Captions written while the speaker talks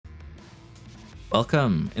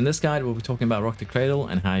Welcome! In this guide we'll be talking about Rock the Cradle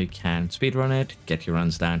and how you can speedrun it, get your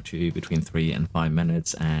runs down to between 3 and 5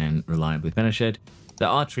 minutes and reliably finish it. There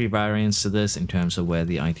are 3 variants to this in terms of where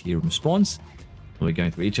the IT room spawns. We'll be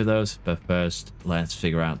going through each of those, but first let's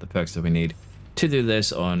figure out the perks that we need to do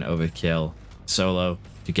this on Overkill solo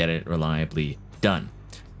to get it reliably done.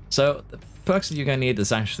 So the perks that you're going to need,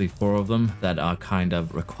 there's actually 4 of them that are kind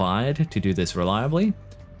of required to do this reliably.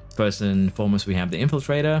 First and foremost, we have the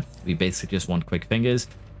Infiltrator. We basically just want quick fingers,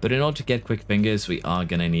 but in order to get quick fingers, we are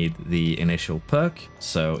going to need the initial perk.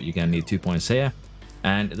 So you're going to need 2 points here.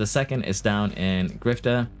 And the second is down in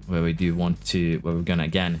Grifter, where we're going to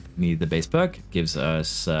again need the base perk. Gives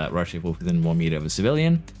us rush if within 1 meter of a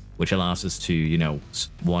civilian, which allows us to, you know,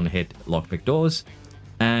 one-hit lockpick doors.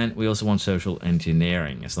 And we also want social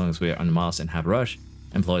engineering. As long as we're unmasked and have rush,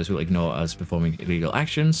 employees will ignore us performing illegal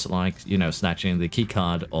actions like, you know, snatching the key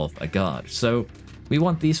card off a guard. So we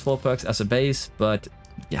want these 4 perks as a base, but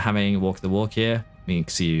having walk the walk here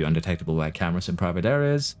makes you undetectable by cameras in private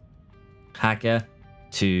areas. Hacker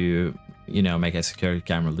to, you know, make a security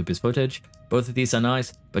camera loop his footage. Both of these are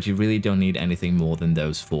nice, but you really don't need anything more than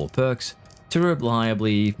those 4 perks to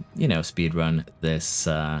reliably, you know, speedrun this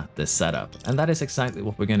this setup. And that is exactly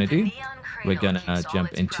what we're going to do. We're gonna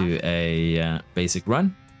jump into a basic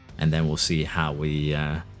run, and then we'll see how we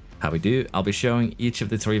do. I'll be showing each of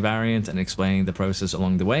the 3 variants and explaining the process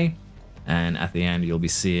along the way. And at the end, you'll be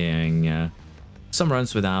seeing some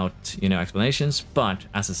runs without, you know, explanations. But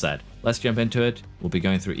as I said, let's jump into it. We'll be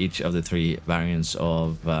going through each of the 3 variants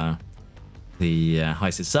of the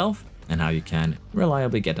heist itself and how you can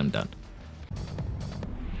reliably get them done.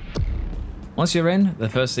 Once you're in, the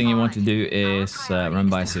first thing you want to do is run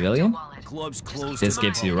by a civilian. This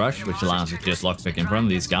gives you rush, which allows you to just lockpick in front of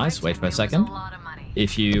these guys. Wait for a second.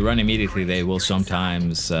 If you run immediately, they will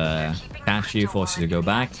sometimes catch you, force you to go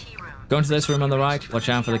back. Go into this room on the right. Watch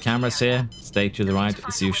out for the cameras here. Stay to the right.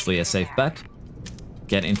 It's usually a safe bet.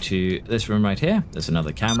 Get into this room right here. There's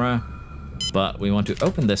another camera. But we want to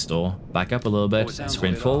open this door, back up a little bit,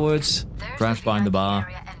 sprint forwards, crouch behind the bar,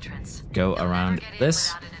 go around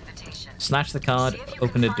this, snatch the card,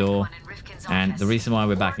 open the door. And the reason why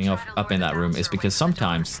we're backing up in that room is because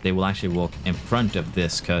sometimes they will actually walk in front of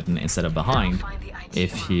this curtain instead of behind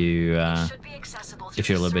if you're a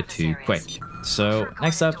little bit too quick. So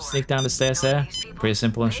next up, sneak down the stairs there. Pretty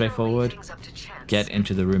simple and straightforward. Get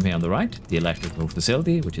into the room here on the right, the electrical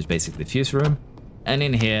facility, which is basically the fuse room. And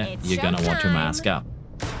in here, you're gonna want to mask up.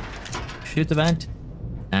 Shoot the vent.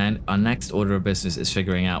 And our next order of business is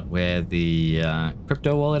figuring out where the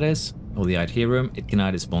crypto wallet is, or the IT room. It can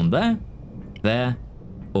either spawn there,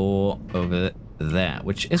 or over there,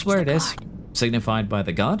 which is where it is, signified by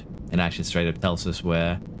the guard. It actually straight up tells us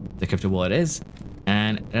where the crypto wallet is,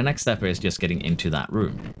 and the next step is just getting into that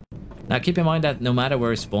room. Now keep in mind that no matter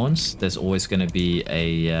where it spawns, there's always going to be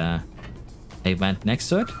a vent next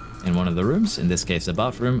to it in one of the rooms. In this case, the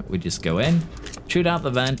bathroom. We just go in, shoot out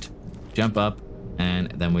the vent, jump up,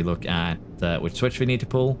 and then we look at which switch we need to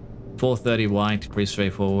pull. 430 white, pretty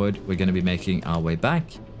straightforward. We're going to be making our way back.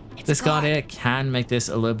 This guard here can make this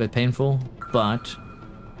a little bit painful, but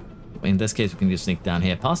in this case we can just sneak down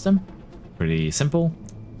here past him. Pretty simple.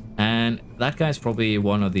 And that guy's probably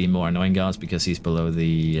one of the more annoying guards because he's below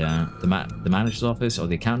the manager's office or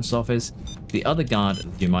the accountant's office. The other guard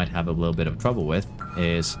that you might have a little bit of trouble with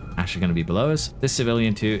is actually going to be below us. This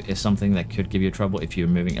civilian too is something that could give you trouble if you're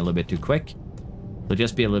moving a little bit too quick. So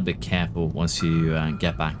just be a little bit careful once you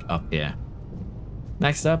get back up here.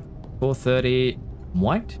 Next up, 430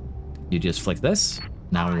 white. You just flick this.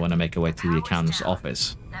 Now we want to make our way to the accountant's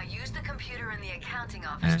office. Now use the computer in the accounting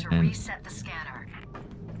office to reset the scanner.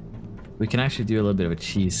 We can actually do a little bit of a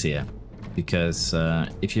cheese here, because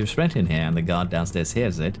if you sprint in here and the guard downstairs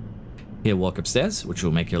hears it, he'll walk upstairs, which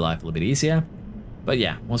will make your life a little bit easier. But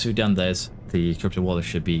yeah, once we've done this, the crypto wallet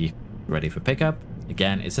should be ready for pickup.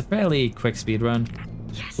 Again, it's a fairly quick speed run.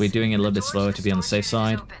 Yes, we're doing it a little bit slower to be on the safe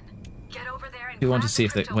side. We want to see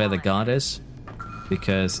where the guard is,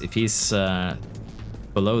 because if he's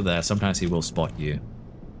below there, sometimes he will spot you.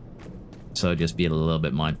 So just be a little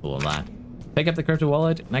bit mindful of that. Pick up the crypto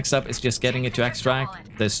wallet. Next up is just getting it to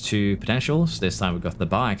extract. There's 2 potentials. This time we've got the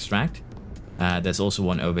bar extract. There's also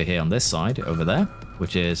one over here on this side, over there,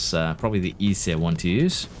 which is probably the easier one to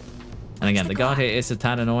use. And again, the guard here is a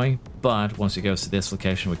tad annoying, but once he goes to this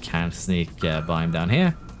location, we can sneak by him down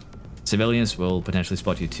here. Civilians will potentially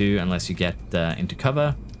spot you too, unless you get into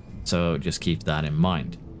cover. So just keep that in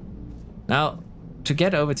mind. Now, to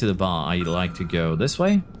get over to the bar, I like to go this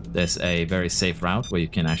way. There's a very safe route where you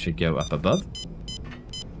can actually go up above.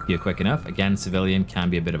 If you're quick enough. Again, civilian can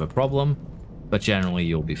be a bit of a problem. but generally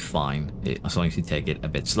you'll be fine as long as you take it a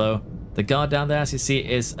bit slow. The guard down there, as you see,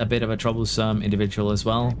 is a bit of a troublesome individual as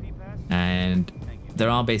well, and there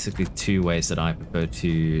are basically two ways that I prefer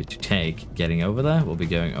to take getting over there. We'll be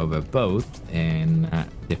going over both in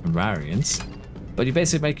different variants, but you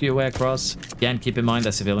basically make your way across. Again, keep in mind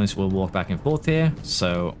that civilians will walk back and forth here,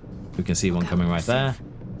 so we can see one coming right there.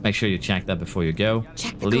 Make sure you check that before you go.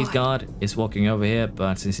 The lead guard is walking over here,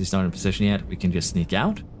 but since he's not in position yet, we can just sneak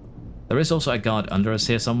out. There is also a guard under us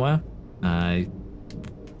here somewhere. I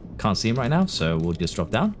can't see him right now, so we'll just drop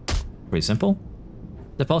down. Pretty simple.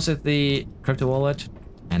 Deposit the crypto wallet,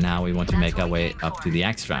 and now we want to make our way up to the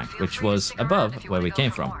extract, which was above where we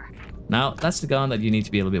came from. Now, that's the gun that you need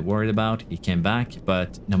to be a little bit worried about. He came back,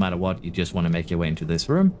 but no matter what, you just want to make your way into this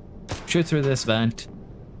room, shoot through this vent,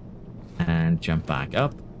 and jump back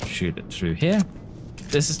up, shoot it through here.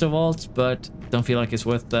 This is the vault, but don't feel like it's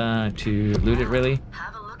worth to loot it really.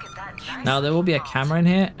 Now, there will be a camera in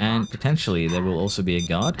here, and potentially there will also be a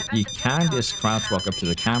guard. You can just crouch walk up to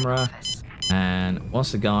the camera, and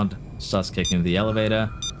once the guard starts kicking the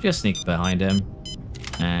elevator, just sneak behind him,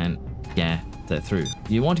 and yeah, they're through.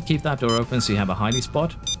 You want to keep that door open so you have a hiding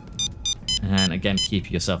spot, and again,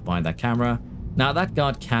 keep yourself behind that camera. Now, that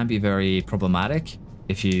guard can be very problematic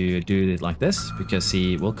if you do it like this, because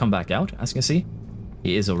he will come back out, as you can see.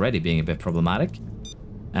 He is already being a bit problematic,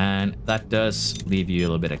 and that does leave you a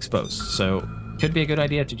little bit exposed. So, could be a good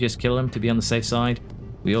idea to just kill him to be on the safe side.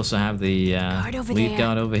 We also have the lead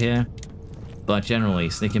guard over here. But generally,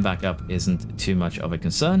 sneaking back up isn't too much of a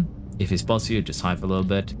concern. If he spots you, just hide for a little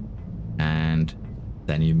bit, and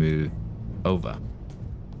then you move over.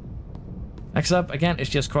 Next up, again, it's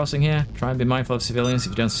just crossing here. Try and be mindful of civilians.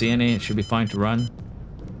 If you don't see any, it should be fine to run.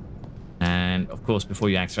 And of course, before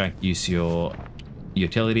you extract, use your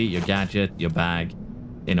utility, your gadget, your bag,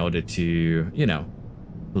 in order to, you know,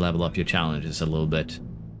 level up your challenges a little bit.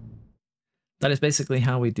 That is basically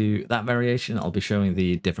how we do that variation. I'll be showing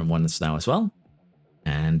the different ones now as well.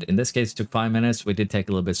 And in this case, it took 5 minutes. We did take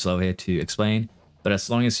a little bit slow here to explain. But as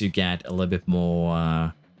long as you get a little bit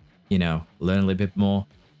more, you know, learn a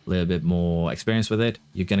little bit more experience with it,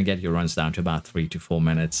 you're going to get your runs down to about 3 to 4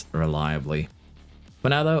 minutes reliably. For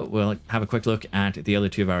now, though, we'll have a quick look at the other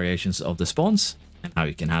two variations of the spawns and how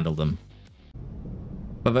you can handle them.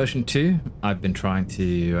 For version 2, I've been trying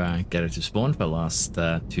to get it to spawn for the last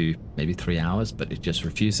 2, maybe 3 hours, but it just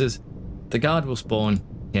refuses. The guard will spawn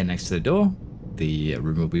here next to the door. The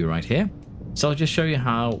room will be right here. So I'll just show you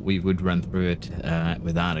how we would run through it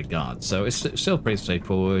without a guard. So it's still pretty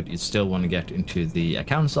straightforward. You still want to get into the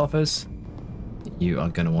accountant's office. You are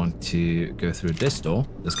going to want to go through this door.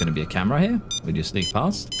 There's going to be a camera here. We just sneak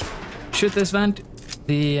past. Shoot this vent.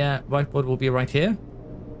 The whiteboard will be right here.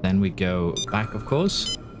 Then we go back, of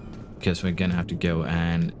course, because we're going to have to go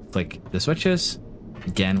and click the switches.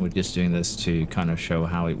 Again, we're just doing this to kind of show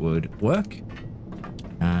how it would work.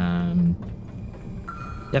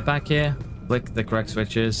 Get back here, click the correct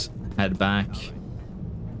switches, head back.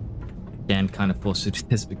 Again, kind of forced to do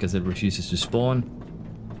this because it refuses to spawn.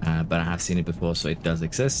 But I have seen it before, so it does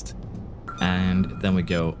exist. And then we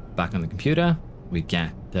go back on the computer. We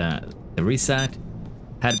get the reset.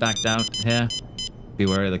 Head back down here. Be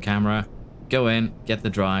wary of the camera. Go in, get the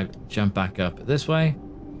drive, jump back up this way.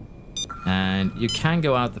 And you can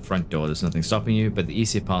go out the front door. There's nothing stopping you. But the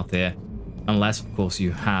easier path here, unless, of course,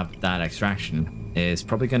 you have that extraction, is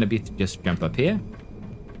probably going to be to just jump up here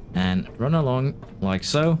and run along like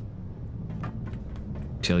so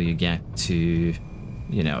till you get to,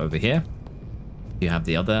 you know, over here. You have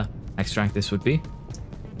the other extract. This would be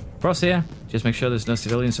cross here. Just make sure there's no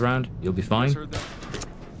civilians around. You'll be fine.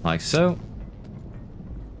 Like so.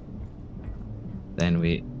 Then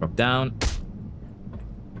we drop down,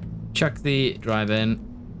 chuck the drive in,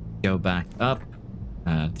 go back up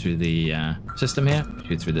through the system here,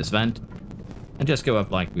 shoot through this vent, and just go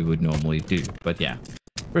up like we would normally do. But yeah,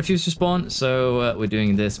 refuse to spawn, so we're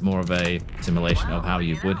doing this more of a simulation of how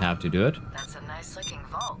you would have to do it.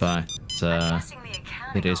 But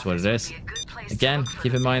it is what it is. Again,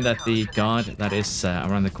 keep in mind that the guard that is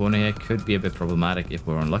around the corner here could be a bit problematic if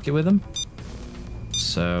we're unlucky with him.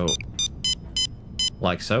 So,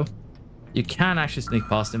 like so. You can actually sneak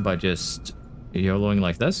past him by just YOLOing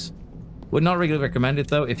like this. Would not really recommend it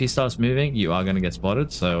though. If he starts moving, you are going to get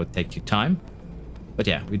spotted, so take your time. But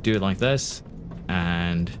yeah, we do it like this,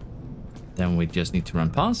 and then we just need to run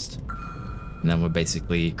past, and then we're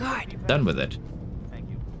basically done with it.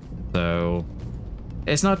 So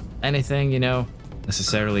it's not anything, you know,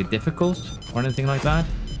 necessarily difficult or anything like that.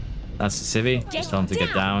 That's the civvy. Just tell him to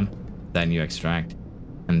get down, then you extract,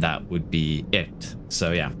 and that would be it.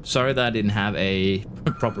 So yeah, sorry that I didn't have a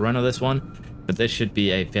proper run of this one, but this should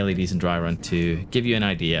be a fairly decent dry run to give you an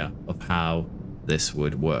idea of how this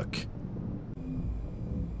would work.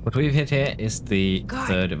 What we've hit here is the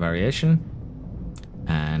third variation,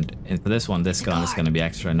 and for this one, this gun is going to be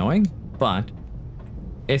extra annoying, but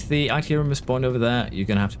if the IT room is spawned over there, you're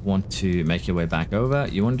going to want to make your way back over.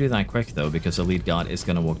 You want to do that quick though, because the lead guard is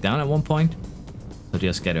going to walk down at one point. So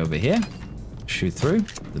just get over here, shoot through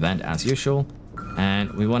the vent as usual, and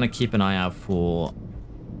we want to keep an eye out for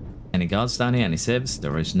any guards down here, any civs.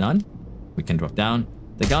 There is none. We can drop down.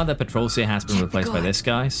 The guard that patrols here has been replaced by this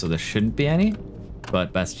guy, so there shouldn't be any,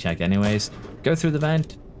 but best check anyways. Go through the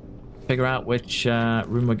vent, figure out which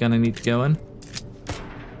room we're going to need to go in,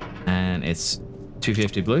 and it's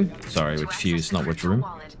 250 blue. Sorry, which fuse, not which room.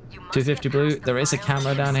 250 blue. There is a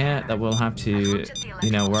camera down here that we'll have to,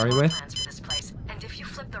 you know, worry with.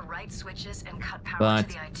 But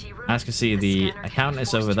as you can see, the account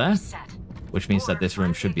is over there, which means that this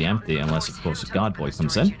room should be empty, unless of course a guard boy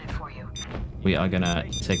comes in. We are gonna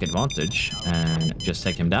take advantage and just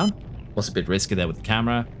take him down. Was a bit risky there with the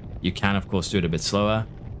camera. You can of course do it a bit slower,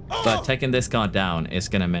 but taking this guard down is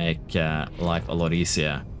gonna make life a lot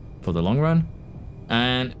easier for the long run.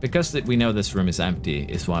 And because we know this room is empty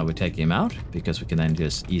is why we're taking him out, because we can then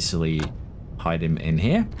just easily hide him in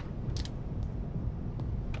here.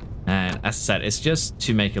 And as I said, it's just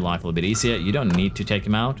to make your life a little bit easier. You don't need to take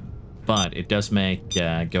him out, but it does make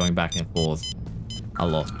going back and forth a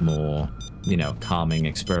lot more, you know, calming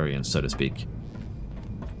experience, so to speak.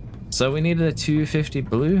 So we needed a 250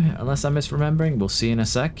 blue, unless I'm misremembering. We'll see in a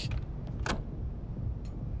sec.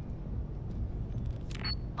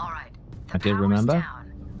 I did remember.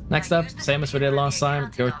 Next up, same as we did last time,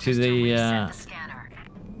 go to the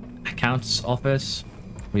accounts office,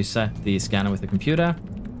 reset the scanner with the computer,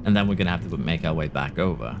 and then we're gonna have to make our way back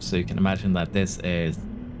over. So you can imagine that this is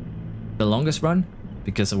the longest run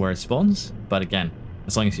because of where it spawns, but again,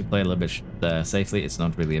 as long as you play a little bit safely, it's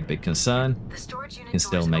not really a big concern. You can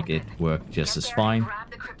still make it work just as fine.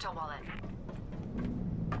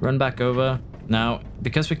 Run back over. Now,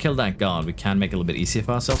 because we killed that guard, we can make it a little bit easier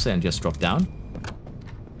for ourselves and just drop down.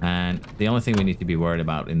 And the only thing we need to be worried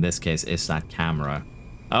about in this case is that camera.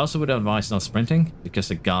 I also would advise not sprinting, because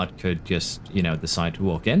the guard could just, you know, decide to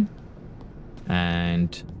walk in.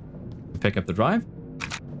 And we pick up the drive.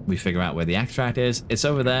 We figure out where the extract is. It's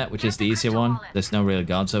over there, which is the easier one. There's no real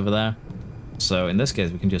guards over there. So in this case,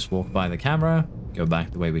 we can just walk by the camera, go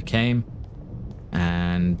back the way we came.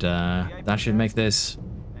 And that should make this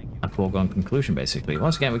a foregone conclusion, basically.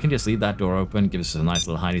 Once again, we can just leave that door open, give us a nice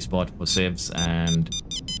little hiding spot for civs, and,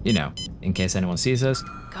 you know, in case anyone sees us.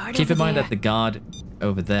 Keep in mind that the guard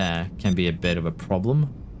over there can be a bit of a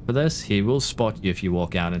problem for this. He will spot you if you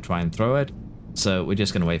walk out and try and throw it. So we're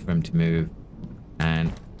just going to wait for him to move,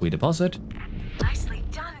 and we deposit. Nicely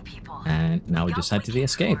done, people. And now we just head to the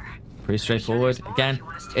escape. Pretty straightforward. Again,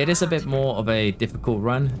 it is a bit more of a difficult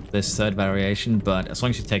run, this third variation, but as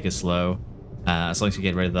long as you take it slow, as long as you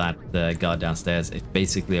get rid of that guard downstairs, it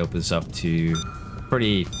basically opens up to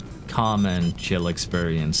pretty calm and chill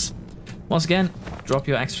experience. Once again, drop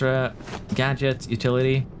your extra gadget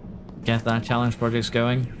utility, get that challenge projects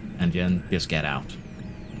going, and then just get out.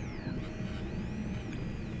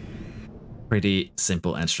 Pretty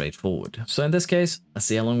simple and straightforward. So in this case, let's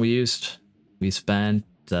see how long we used. We spent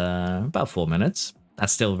about 4 minutes.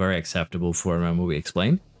 That's still very acceptable for a movie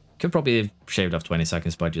explain. Could probably have shaved off 20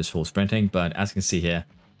 seconds by just full sprinting, but as you can see here,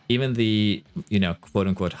 even the, you know,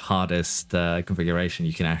 quote-unquote hardest configuration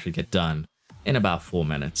you can actually get done in about 4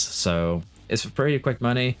 minutes. So it's pretty quick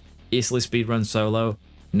money, easily speedrun solo,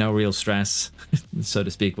 no real stress, so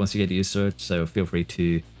to speak, once you get used to it. So feel free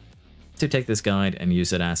to take this guide and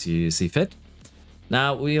use it as you see fit.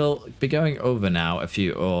 Now, we'll be going over now a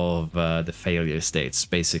few of the failure states,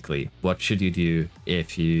 basically. What should you do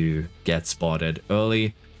if you get spotted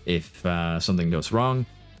early, if something goes wrong,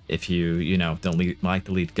 if you know, don't like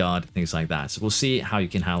the lead guard, things like that. So we'll see how you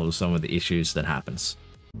can handle some of the issues that happens.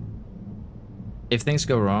 If things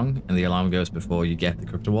go wrong and the alarm goes before you get the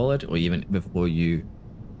crypto wallet, or even before you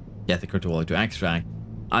get the crypto wallet to extract,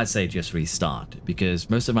 I'd say just restart, because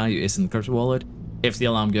most of the value is in the crypto wallet. If the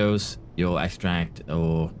alarm goes, your extract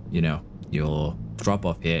or, you know, your drop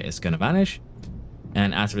off here is going to vanish,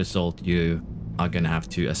 and as a result you are going to have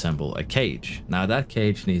to assemble a cage. Now that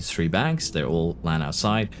cage needs 3 bags, they all land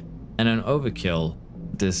outside, and an overkill,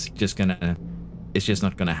 it's just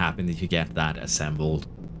not going to happen if you get that assembled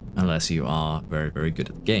unless you are very, very good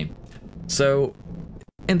at the game. So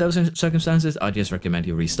in those circumstances, I just recommend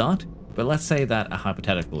you restart. But let's say that a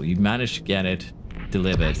hypothetical, you manage to get it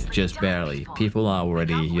delivered just barely. People are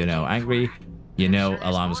already, you know, angry, you know,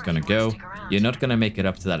 alarm is gonna go, you're not going to make it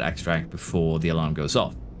up to that extract before the alarm goes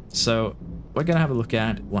off. So we're going to have a look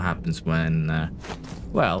at what happens when,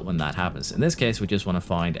 well, when that happens. In this case, we just want to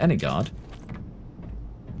find any guard.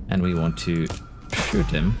 And we want to shoot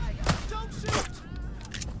him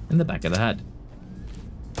in the back of the head.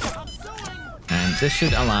 And this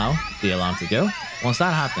should allow the alarm to go. Once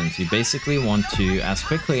that happens, you basically want to, as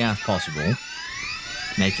quickly as possible,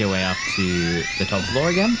 make your way up to the top floor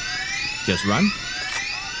again. Just run.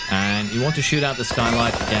 And you want to shoot out the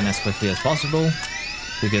skylight again as quickly as possible,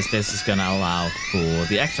 because this is going to allow for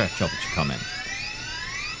the extract chopper to come in.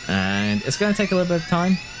 And it's going to take a little bit of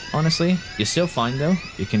time, honestly. You're still fine though.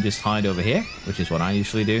 You can just hide over here, which is what I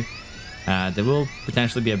usually do. There will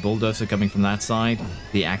potentially be a bulldozer coming from that side.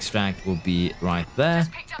 The extract will be right there.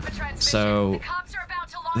 So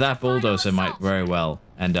that bulldozer might very well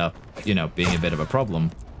end up, you know, being a bit of a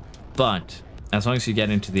problem. But as long as you get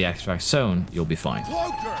into the extract zone, you'll be fine.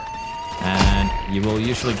 And you will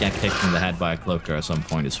usually get kicked in the head by a cloaker at some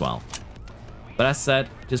point as well. But as said,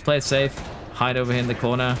 just play it safe. Hide over here in the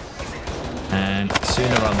corner. And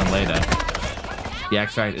sooner rather than later, the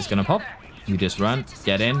extract is going to pop. You just run,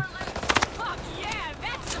 get in.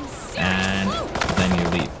 And then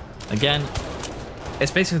you leave. Again,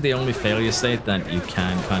 it's basically the only failure state that you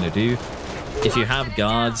can kind of do. If you have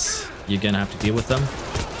guards, you're going to have to deal with them.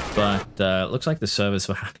 But looks like the servers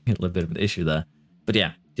were having a little bit of an issue there. But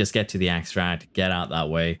yeah, just get to the extract, get out that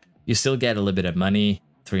way. You still get a little bit of money,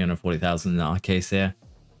 340,000 in our case here.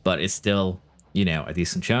 But it's still, you know, a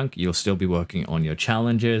decent chunk. You'll still be working on your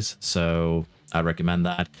challenges. So I recommend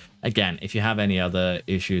that. Again, if you have any other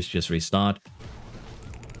issues, just restart.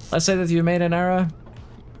 Let's say that you made an error.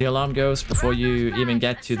 The alarm goes before you even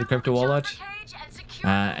get to the crypto wallet.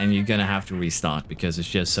 And you're going to have to restart because it's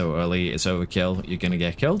just so early. It's overkill. You're going to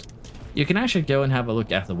get killed. You can actually go and have a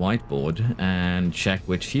look at the whiteboard and check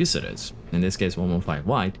which fuse it is. In this case, 115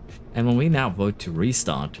 white. And when we now vote to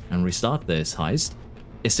restart and restart this heist,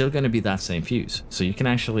 it's still going to be that same fuse. So you can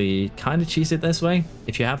actually kind of cheese it this way.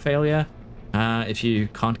 If you have failure, if you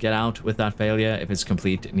can't get out with that failure, if it's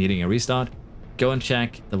complete needing a restart, go and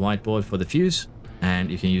check the whiteboard for the fuse, and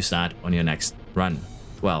you can use that on your next run.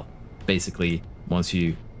 Well, basically, once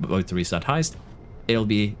you vote to restart heist, it'll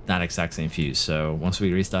be that exact same fuse. So once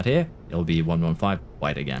we restart here, it'll be 115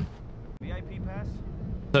 white again. VIP pass?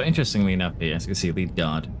 So interestingly enough here, as you can see, lead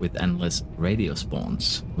guard with endless radio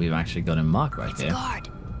spawns. We've actually got a mark right here.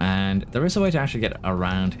 And there is a way to actually get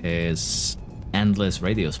around his endless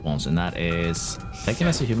radio spawns, and that is take him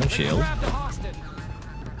as a human shield.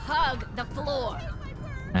 Hug the floor.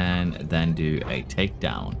 And then do a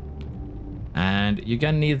takedown. And you're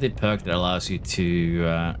gonna need the perk that allows you to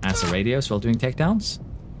answer radios while doing takedowns.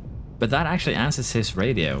 But that actually answers his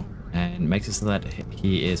radio and makes it so that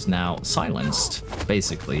he is now silenced,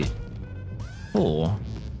 basically, for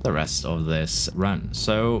the rest of this run.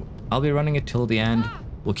 So I'll be running it till the end.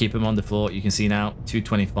 We'll keep him on the floor. You can see now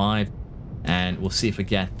 225, and we'll see if we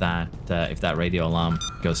get that, if that radio alarm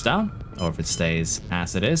goes down or if it stays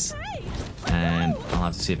as it is. And I'll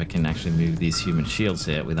have to see if I can actually move these human shields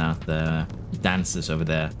here without the dancers over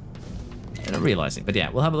there realizing. But yeah,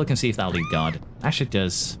 we'll have a look and see if that lead guard actually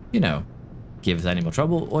does, you know, give us any more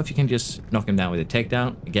trouble, or if you can just knock him down with a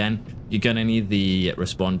takedown. Again, you're gonna need the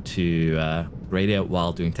respond to radio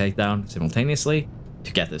while doing takedown simultaneously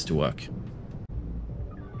to get this to work.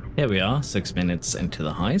 Here we are, 6 minutes into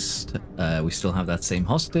the heist. We still have that same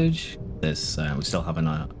hostage. We still have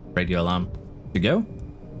a radio alarm to go.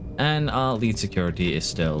 And our lead security is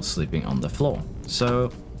still sleeping on the floor.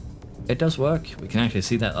 So it does work. We can actually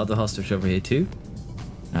see that other hostage over here too.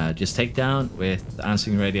 Just take down with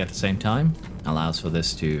answering radio at the same time allows for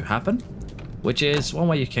this to happen, which is one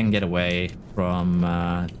way you can get away from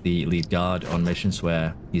the lead guard on missions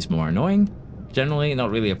where he's more annoying. Generally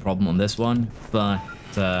not really a problem on this one, but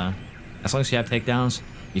as long as you have takedowns,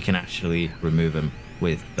 you can actually remove him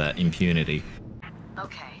with impunity.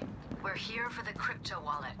 Okay, we're here for the crypto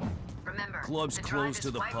wallet. Remember, Club's the drive closed is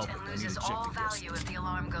to the wiped public. and I need loses to check all the guest value if the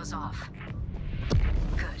alarm goes off.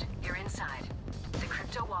 Good, you're inside. The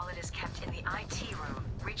crypto wallet is kept in the IT room,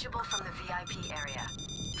 reachable from the VIP area.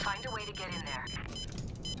 Find a way to get in there.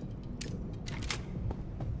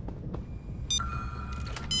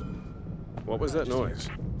 What was that noise?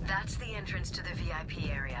 That's the entrance to the VIP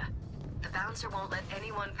area. The bouncer won't let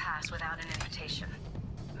anyone pass without an invitation.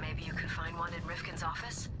 Maybe you can find one in Rifkin's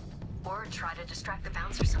office? Or try to distract the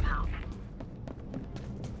bouncer somehow.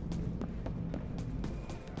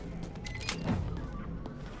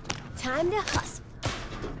 Time to hustle.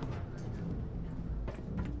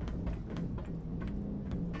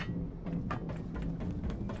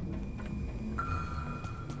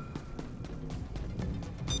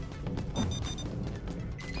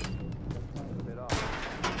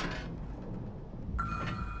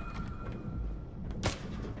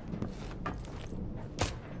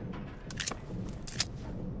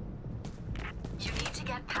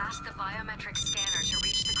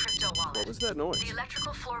 was that noise? The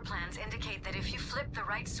electrical floor plans indicate that if you flip the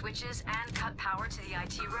right switches and cut power to the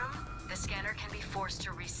IT room, the scanner can be forced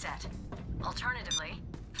to reset. Alternatively,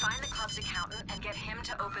 find the club's accountant and get him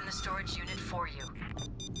to open the storage unit for you.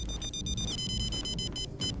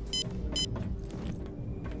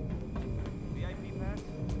 VIP pass?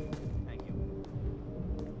 Thank you.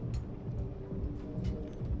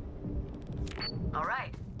 All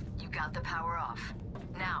right, you got the power off.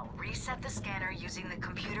 Now, reset the scanner using the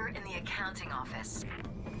computer in the accounting office.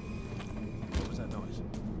 What was that noise?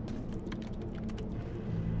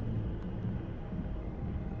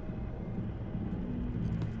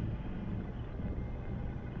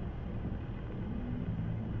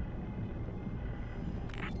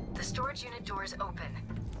 The storage unit door is open.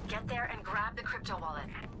 Get there and grab the crypto wallet.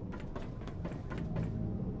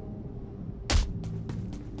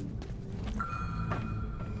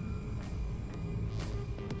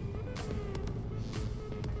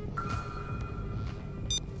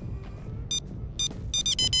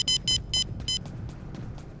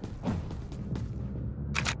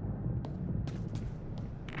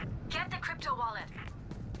 Get the crypto wallet.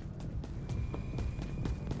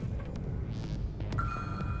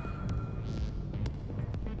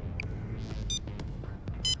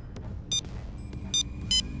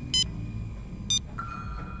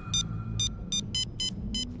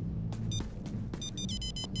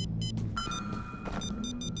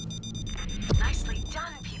 Nicely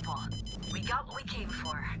done, people. We got what we came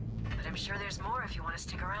for. But I'm sure there's more if you want to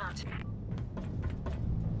stick around.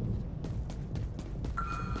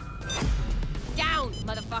 Down,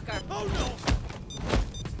 motherfucker! Oh no!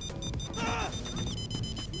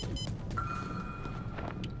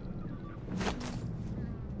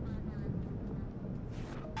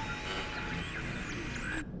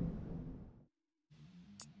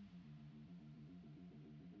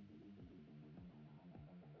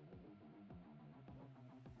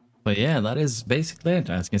 But yeah, that is basically it.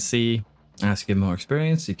 As you can see, as you get more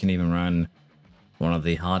experience, you can even run one of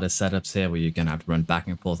the hardest setups here where you're going to have to run back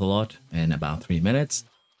and forth a lot in about 3 minutes.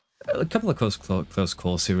 A couple of close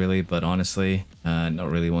calls here really, but honestly,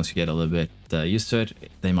 not really once you get a little bit used to it.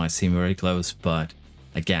 They might seem very close, but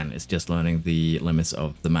again, it's just learning the limits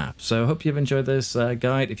of the map. So I hope you've enjoyed this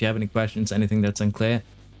guide. If you have any questions, anything that's unclear,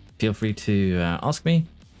 feel free to ask me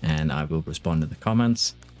and I will respond in the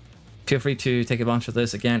comments. Feel free to take advantage of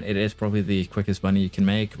this. Again, it is probably the quickest money you can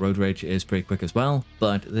make. Road Rage is pretty quick as well,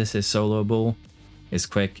 but this is soloable. It's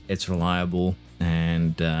quick, it's reliable,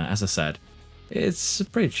 and as I said, it's a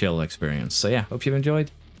pretty chill experience. So yeah, hope you've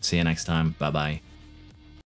enjoyed. See you next time. Bye bye.